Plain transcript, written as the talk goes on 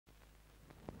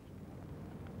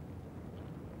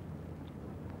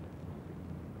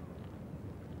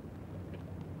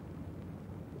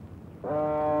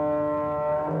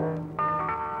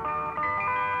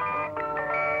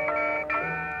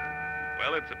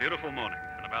beautiful morning,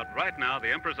 and about right now,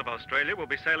 the Empress of Australia will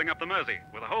be sailing up the Mersey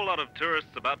with a whole lot of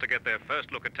tourists about to get their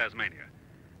first look at Tasmania.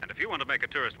 And if you want to make a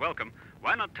tourist welcome,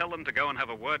 why not tell them to go and have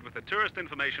a word with the tourist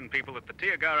information people at the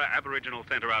Tiagarra Aboriginal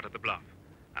Centre out at the Bluff.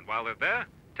 And while they're there,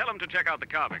 tell them to check out the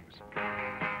carvings.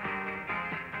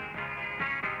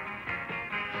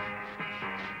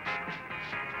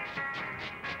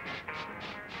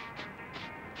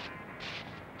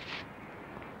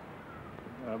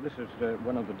 This is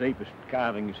one of the deepest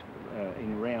carvings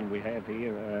in round we have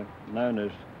here, known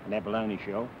as an abalone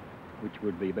shell, which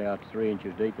would be about 3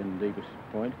 inches deep in the deepest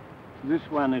point. This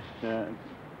one is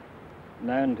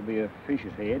known to be a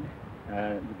fish's head,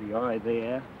 with the eye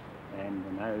there and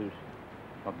the nose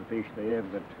of the fish there,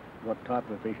 but what type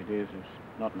of fish it is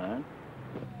not known.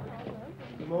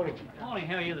 Good morning. Morning,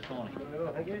 how are you this morning? Very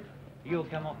well, thank you. You'll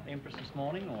come off the Empress this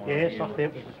morning, or? Yes, off the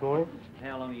Empress this morning.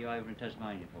 How long are you over in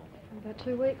Tasmania for? About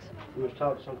 2 weeks. We was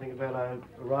told something about a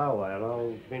railway, an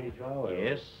old vintage railway.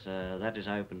 Yes, that is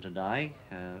open today.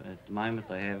 At the moment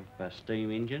they have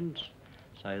steam engines,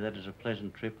 so that is a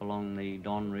pleasant trip along the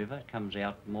Don River. It comes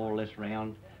out more or less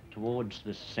round towards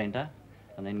the centre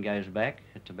and then goes back.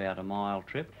 It's about a mile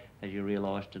trip. As you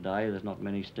realise today, there's not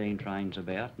many steam trains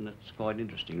about, and it's quite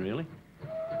interesting, really.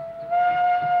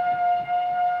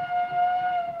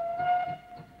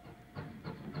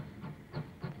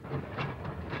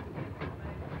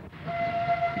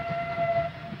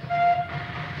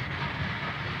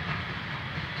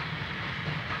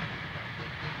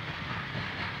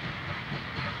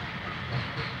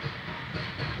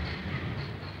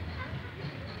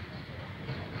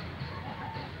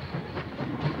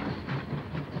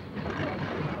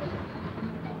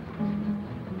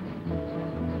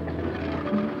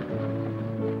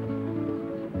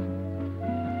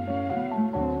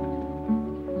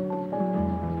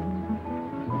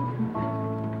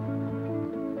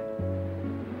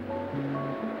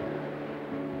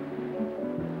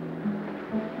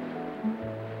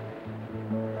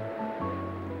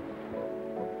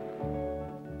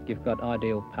 You've got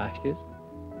ideal pastures.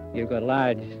 You've got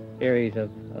large areas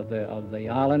of the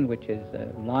island, which is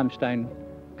limestone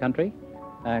country.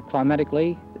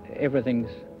 Climatically, everything's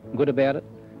good about it.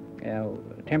 Our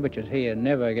temperatures here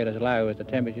never get as low as the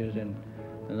temperatures in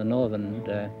the northern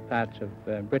parts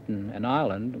of Britain and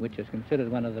Ireland, which is considered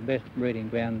one of the best breeding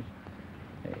grounds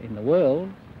in the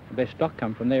world. The best stock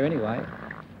come from there anyway.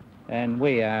 And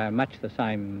we are much the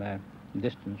same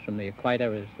distance from the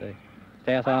equator as the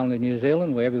South Island of New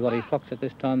Zealand, where everybody flocks at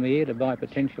this time of the year to buy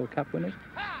potential cup winners.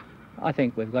 I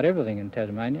think we've got everything in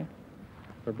Tasmania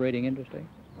for a breeding industry.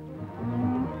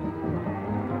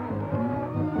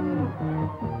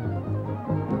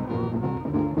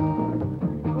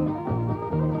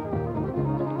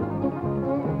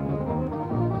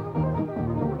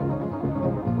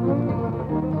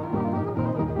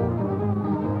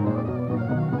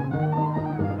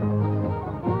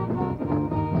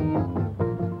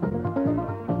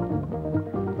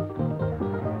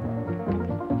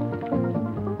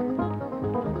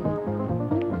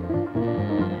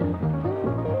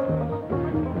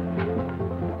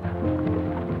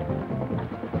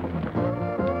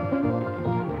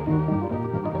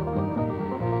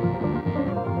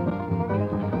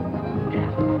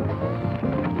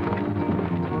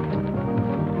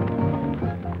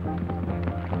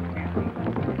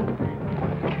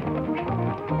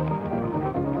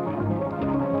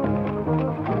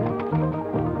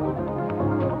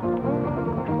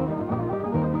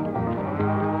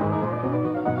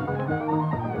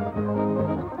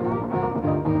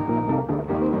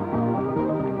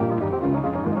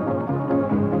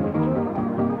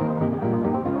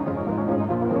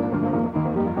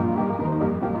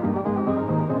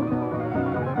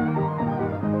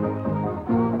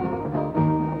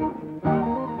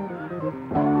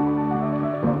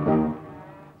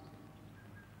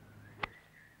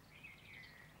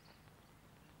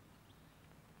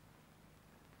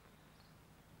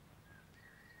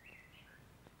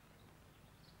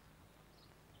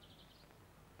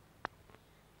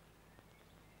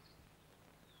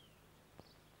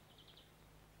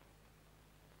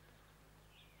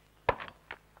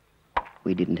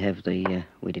 We didn't have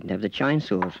the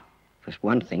chainsaws, for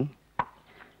one thing.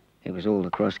 It was all the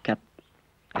crosscut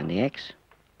and the axe.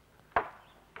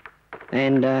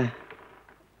 And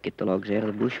get the logs out of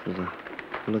the bush for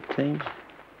the teams.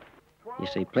 You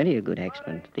see plenty of good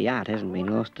axemen. The art hasn't been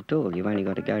lost at all. You've only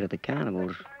got to go to the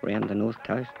carnivals around the north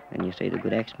coast and you see the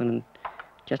good axemen,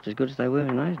 just as good as they were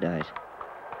in those days.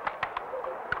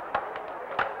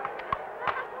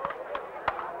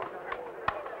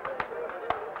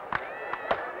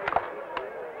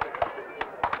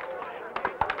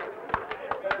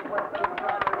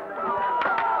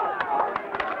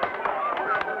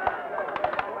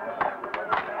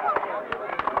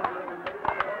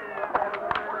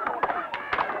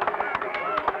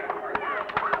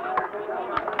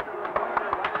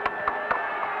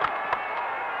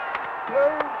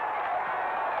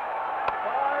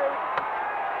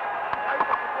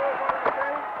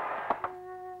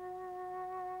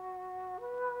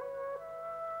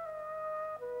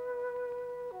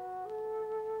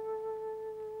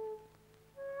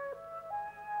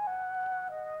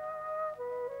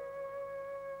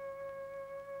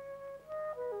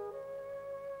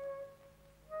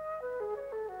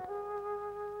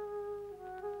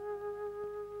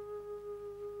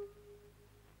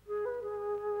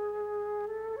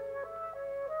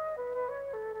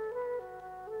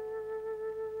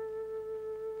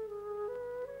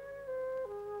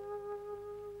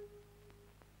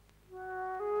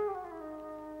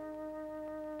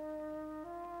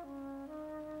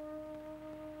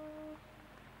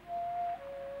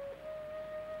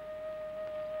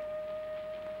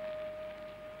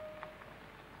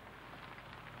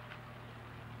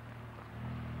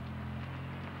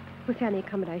 We found the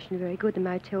accommodation very good. The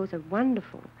motels are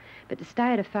wonderful, but to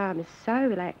stay at a farm is so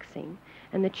relaxing,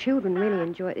 and the children really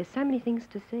enjoy it. There's so many things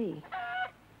to see.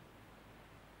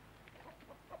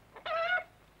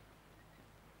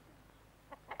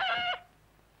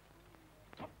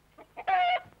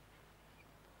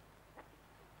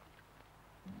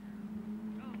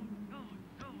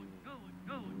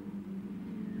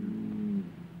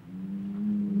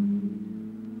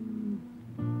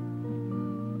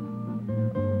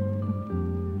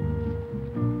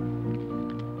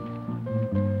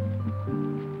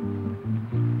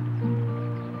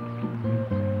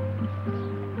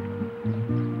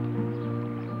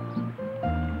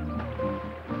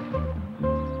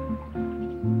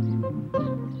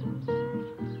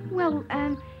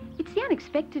 It's the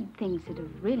unexpected things that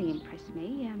have really impressed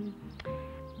me.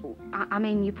 I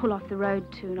mean, you pull off the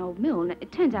road to an old mill, and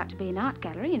it turns out to be an art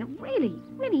gallery, and a really,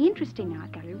 really interesting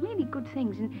art gallery, really good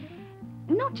things, and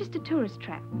not just a tourist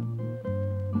trap.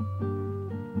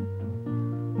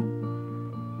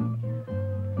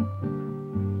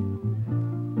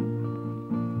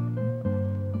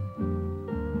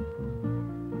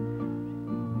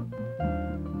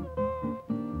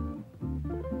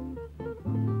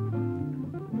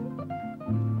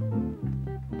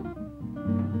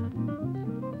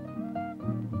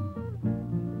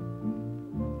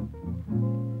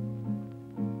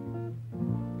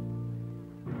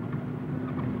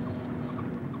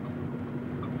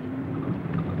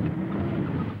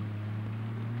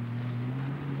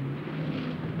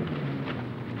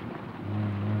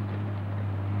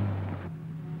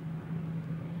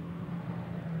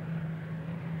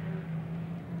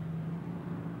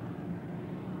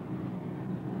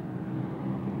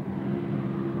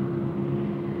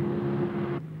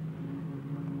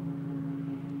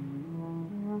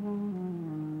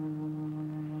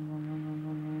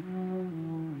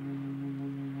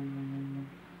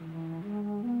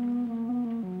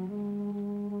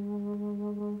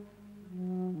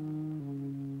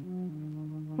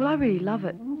 Well, I really love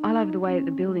it. I love the way that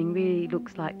the building really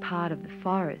looks like part of the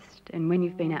forest. And when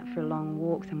you've been out for a long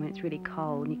walk and when it's really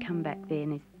cold and you come back there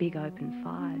and there's big open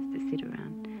fires to sit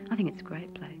around, I think it's a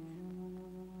great place.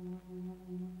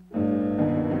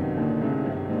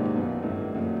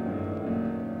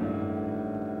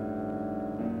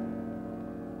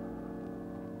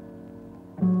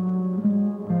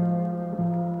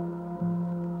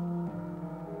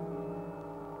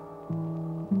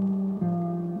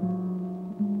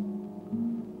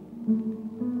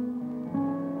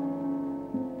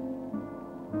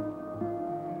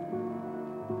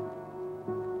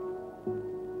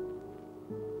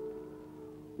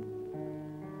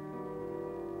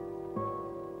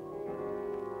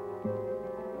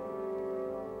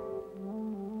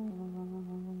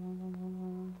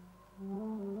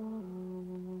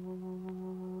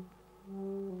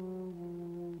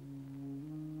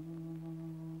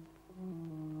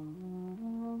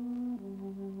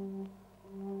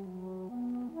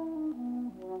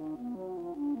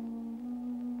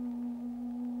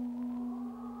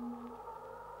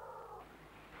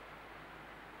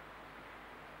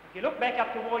 If you look back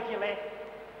up towards your left,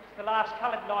 it's the last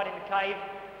coloured light in the cave.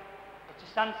 It's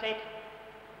a sunset.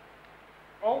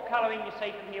 All colouring you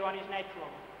see from here on is natural.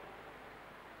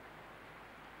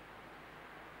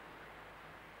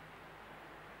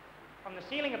 From the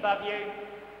ceiling above you,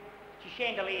 it's a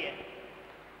chandelier.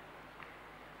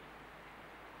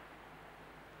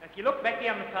 If you look back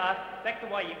down the path, back the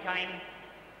way you came,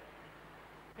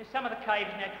 there's some of the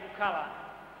cave's natural colour.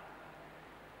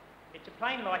 It's a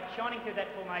plain light shining through that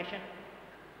formation.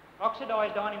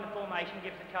 Oxidised iron in the formation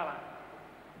gives the colour.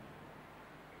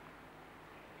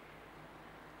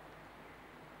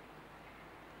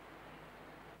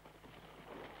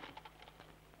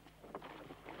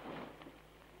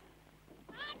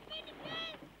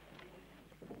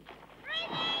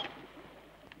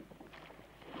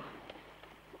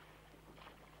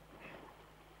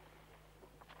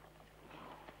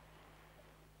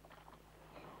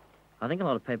 I think a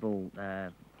lot of people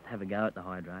have a go at the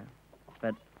hydro,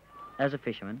 but as a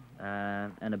fisherman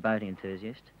and a boating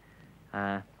enthusiast,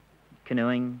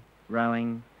 canoeing,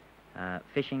 rowing,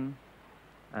 fishing,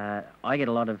 I get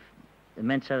a lot of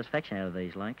immense satisfaction out of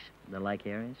these lakes, the lake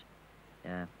areas.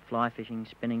 Fly fishing,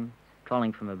 spinning,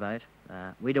 trolling from a boat.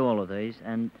 We do all of these,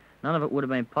 and none of it would have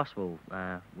been possible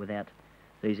without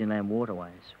these inland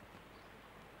waterways.